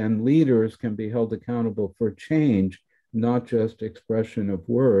presidents and leaders can be held accountable for change, not just expression of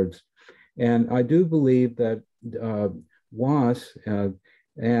words. And I do believe that WOAS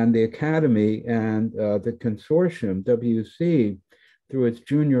and the Academy and the consortium, WC, through its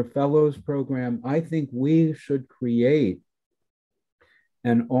Junior Fellows program, I think we should create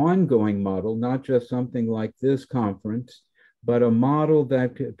an ongoing model, not just something like this conference, but a model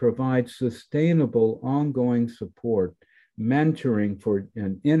that provides sustainable ongoing support, mentoring for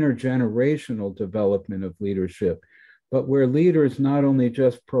an intergenerational development of leadership, but where leaders not only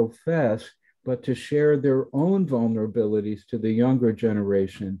just profess, but to share their own vulnerabilities to the younger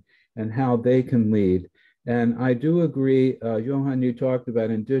generation and how they can lead. And I do agree, Johan, you talked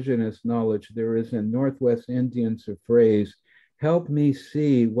about indigenous knowledge. There is in Northwest Indians a phrase, help me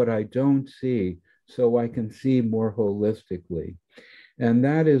see what I don't see so I can see more holistically. And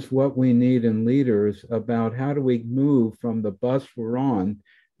that is what we need in leaders about how do we move from the bus we're on,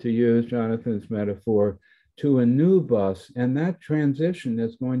 to use Jonathan's metaphor, to a new bus. And that transition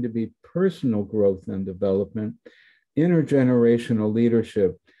is going to be personal growth and development, intergenerational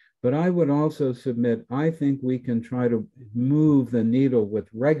leadership. But I would also submit, I think we can try to move the needle with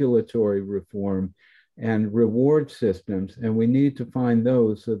regulatory reform and reward systems, and we need to find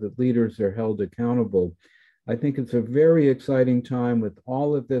those so that leaders are held accountable. I think it's a very exciting time with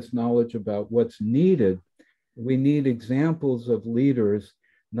all of this knowledge about what's needed. We need examples of leaders,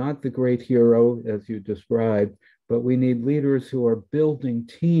 not the great hero, as you described, but we need leaders who are building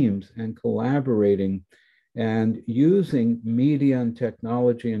teams and collaborating and using media and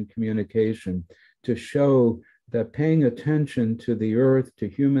technology and communication to show that paying attention to the earth, to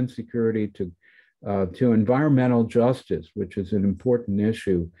human security, to environmental justice, which is an important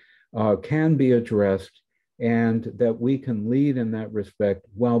issue, can be addressed, and that we can lead in that respect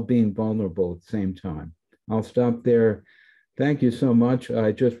while being vulnerable at the same time. I'll stop there. Thank you so much.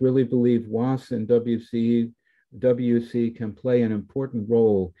 I just really believe WOAS and WC can play an important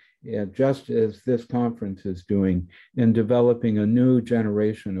role, just as this conference is doing, in developing a new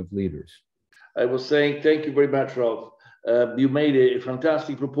generation of leaders. I was saying, thank you very much, Rolf. You made a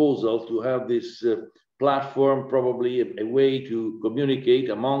fantastic proposal to have this platform, probably a way to communicate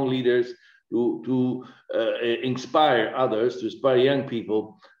among leaders, to inspire others, to inspire young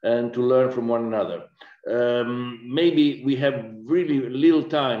people, and to learn from one another. Maybe we have really little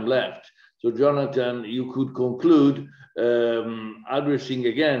time left. So Jonathan, you could conclude addressing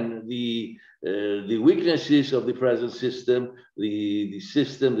again the weaknesses of the present system, the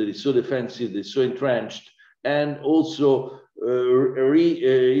system that is so defensive, that is so entrenched, and also with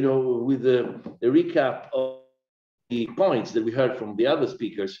a recap of the points that we heard from the other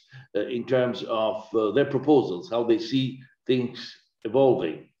speakers in terms of their proposals, how they see things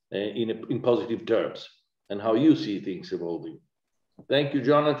evolving in positive terms, and how you see things evolving. Thank you,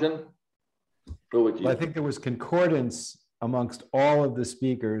 Jonathan. Over to you. Well, I think there was concordance amongst all of the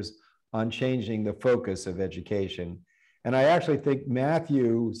speakers on changing the focus of education. And I actually think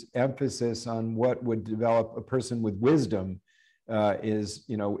Matthew's emphasis on what would develop a person with wisdom is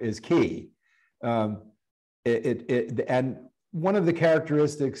key. And one of the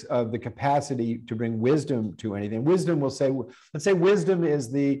characteristics of the capacity to bring wisdom to anything, wisdom will say, let's say wisdom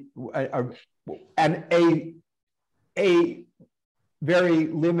is a very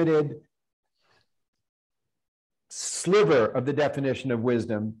limited sliver of the definition of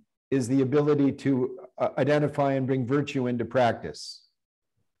wisdom is the ability to identify and bring virtue into practice.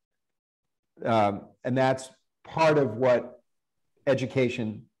 And that's part of what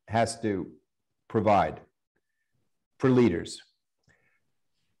education has to provide for leaders.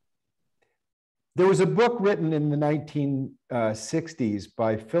 There was a book written in the 1960s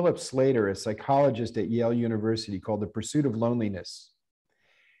by Philip Slater, a psychologist at Yale University, called The Pursuit of Loneliness,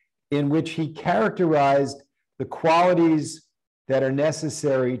 in which he characterized the qualities that are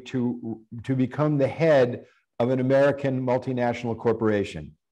necessary to become the head of an American multinational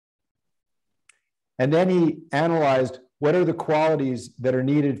corporation. And then he analyzed what are the qualities that are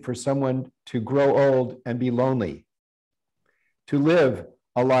needed for someone to grow old and be lonely, to live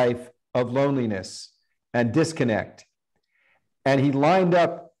a life of loneliness and disconnect. And he lined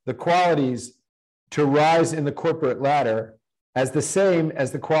up the qualities to rise in the corporate ladder as the same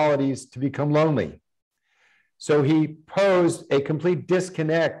as the qualities to become lonely. So he posed a complete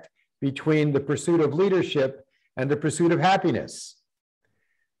disconnect between the pursuit of leadership and the pursuit of happiness.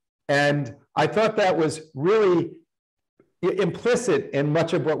 And I thought that was really implicit in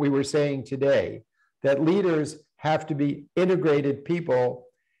much of what we were saying today, that leaders have to be integrated people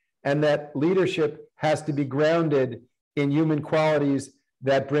and that leadership has to be grounded in human qualities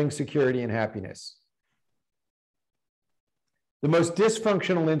that bring security and happiness. The most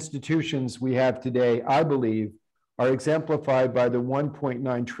dysfunctional institutions we have today, I believe, are exemplified by the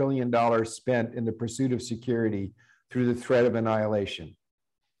 $1.9 trillion spent in the pursuit of security through the threat of annihilation.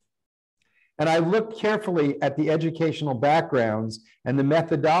 And I looked carefully at the educational backgrounds and the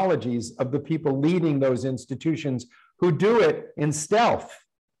methodologies of the people leading those institutions who do it in stealth,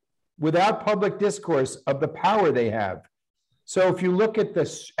 without public discourse of the power they have. So if you look at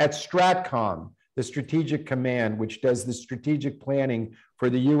STRATCOM, the Strategic Command, which does the strategic planning for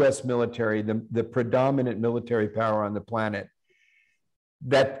the US military, the predominant military power on the planet,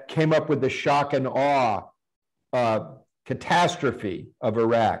 that came up with the shock and awe catastrophe of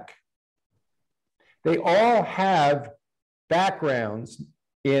Iraq. They all have backgrounds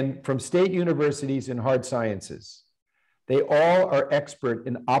from state universities in hard sciences. They all are expert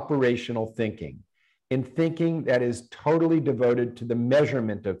in operational thinking, in thinking that is totally devoted to the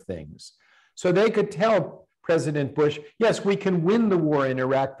measurement of things. So they could tell President Bush, yes, we can win the war in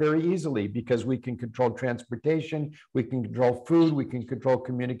Iraq very easily because we can control transportation, we can control food, we can control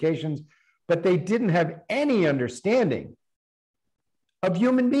communications, but they didn't have any understanding of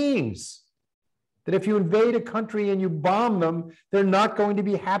human beings. That if you invade a country and you bomb them, they're not going to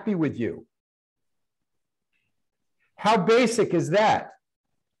be happy with you. How basic is that?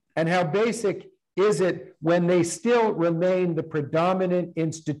 And how basic is it when they still remain the predominant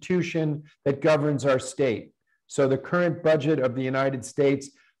institution that governs our state? So the current budget of the United States,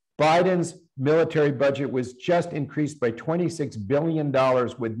 Biden's military budget was just increased by $26 billion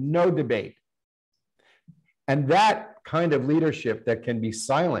with no debate. And that kind of leadership that can be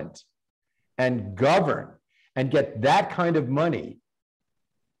silent and govern and get that kind of money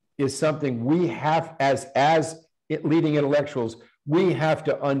is something we have, as leading intellectuals, we have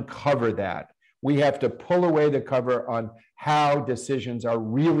to uncover that. We have to pull away the cover on how decisions are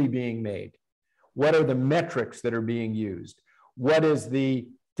really being made. What are the metrics that are being used? What is the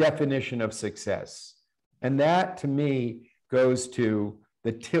definition of success? And that, to me, goes to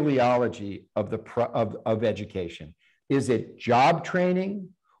the teleology of education. Is it job training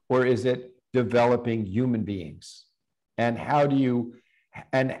or is it developing human beings? And how do you,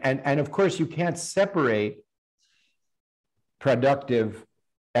 and of course you can't separate productive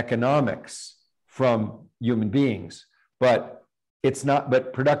economics from human beings, but it's not,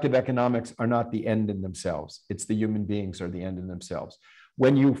 but productive economics are not the end in themselves. It's the human beings are the end in themselves.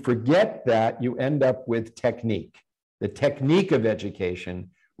 When you forget that, you end up with technique, the technique of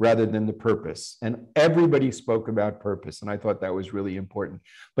education rather than the purpose. And everybody spoke about purpose, and I thought that was really important.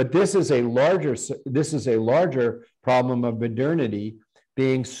 But this is a larger problem of modernity,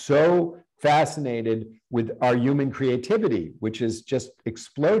 being so fascinated with our human creativity, which has just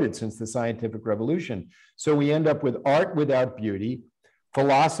exploded since the scientific revolution. So we end up with art without beauty,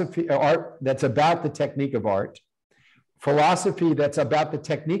 philosophy, art that's about the technique of art, philosophy that's about the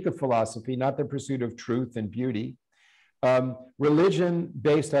technique of philosophy, not the pursuit of truth and beauty, religion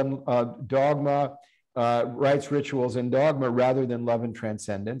based on dogma, rites, rituals, and dogma rather than love and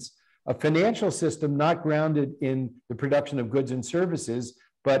transcendence, a financial system not grounded in the production of goods and services,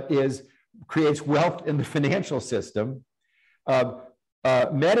 but creates wealth in the financial system,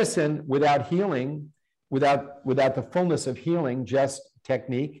 medicine without healing, without the fullness of healing, just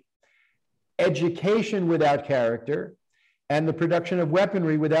technique, education without character, and the production of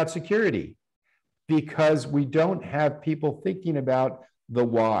weaponry without security, because we don't have people thinking about the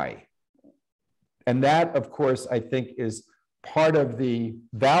why. And that, of course, I think is part of the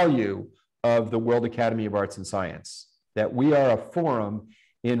value of the World Academy of Arts and Science, that we are a forum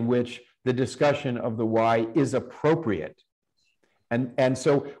in which the discussion of the why is appropriate. And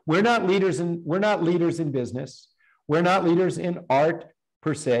so we're not leaders in business. We're not leaders in art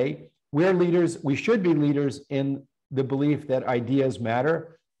per se. We're leaders, we should be leaders in the belief that ideas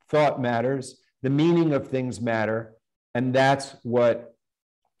matter, thought matters, the meaning of things matter. And that's what,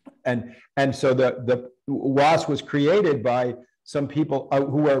 and so the WOAS was created by some people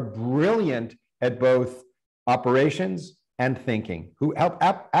who are brilliant at both operations and thinking, who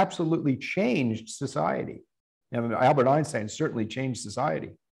absolutely changed society. I mean, Albert Einstein certainly changed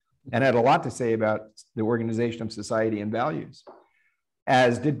society and had a lot to say about the organization of society and values,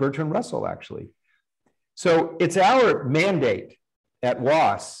 as did Bertrand Russell, actually. So it's our mandate at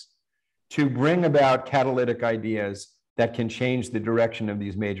WOAS to bring about catalytic ideas that can change the direction of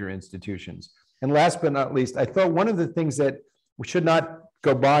these major institutions. And last but not least, I thought one of the things that should not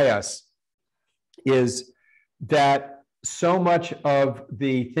go by us is that so much of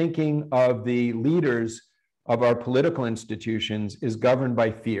the thinking of the leaders of our political institutions is governed by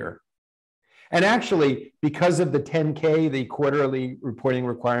fear. And actually, because of the 10K, the quarterly reporting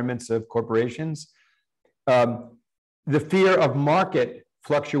requirements of corporations, the fear of market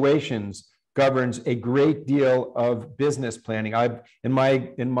fluctuations governs a great deal of business planning. In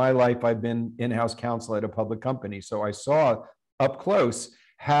my life, I've been in-house counsel at a public company, so I saw up close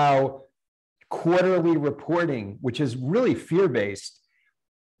how quarterly reporting, which is really fear-based,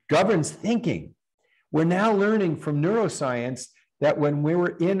 governs thinking. We're now learning from neuroscience that when we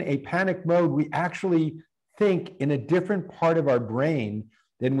were in a panic mode, we actually think in a different part of our brain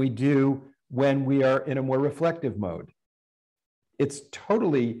than we do when we are in a more reflective mode. It's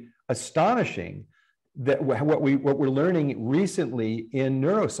totally astonishing that what we're learning recently in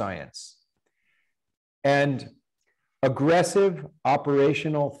neuroscience. And aggressive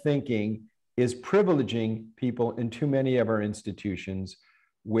operational thinking is privileging people in too many of our institutions,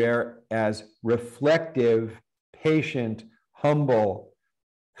 whereas reflective, patient, humble,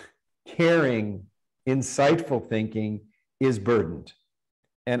 caring, insightful thinking is burdened.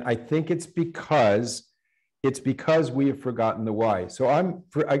 And I think it's because we have forgotten the why. So I'll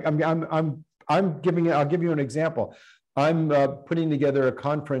give you an example. I'm putting together a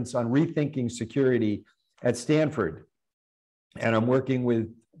conference on rethinking security at Stanford, and I'm working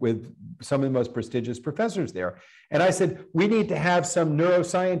with some of the most prestigious professors there. And I said, we need to have some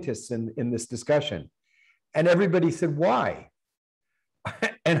neuroscientists in this discussion. And everybody said, why?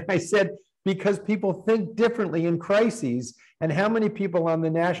 And I said, because people think differently in crises. And how many people on the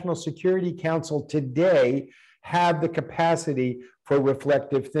National Security Council today have the capacity for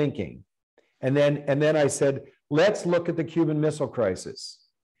reflective thinking? And then I said, let's look at the Cuban Missile Crisis.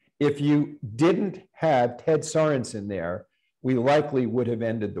 If you didn't have Ted Sorensen there, we likely would have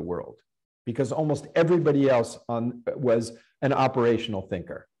ended the world, because almost everybody else was an operational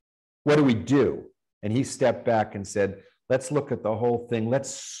thinker. What do we do? And he stepped back and said, let's look at the whole thing.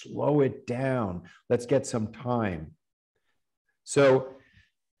 Let's slow it down. Let's get some time. So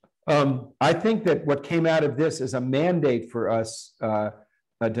I think that what came out of this is a mandate for us,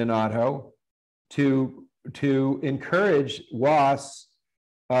 Donato, to encourage WOAS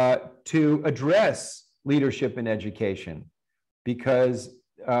to address leadership in education, because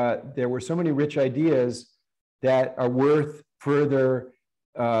there were so many rich ideas that are worth further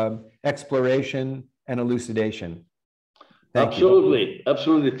exploration and elucidation. Absolutely.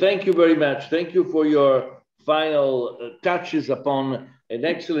 Thank you very much. Thank you for your final touches upon an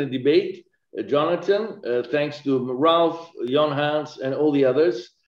excellent debate, Jonathan. Thanks to Ralph, Jan Hans, and all the others.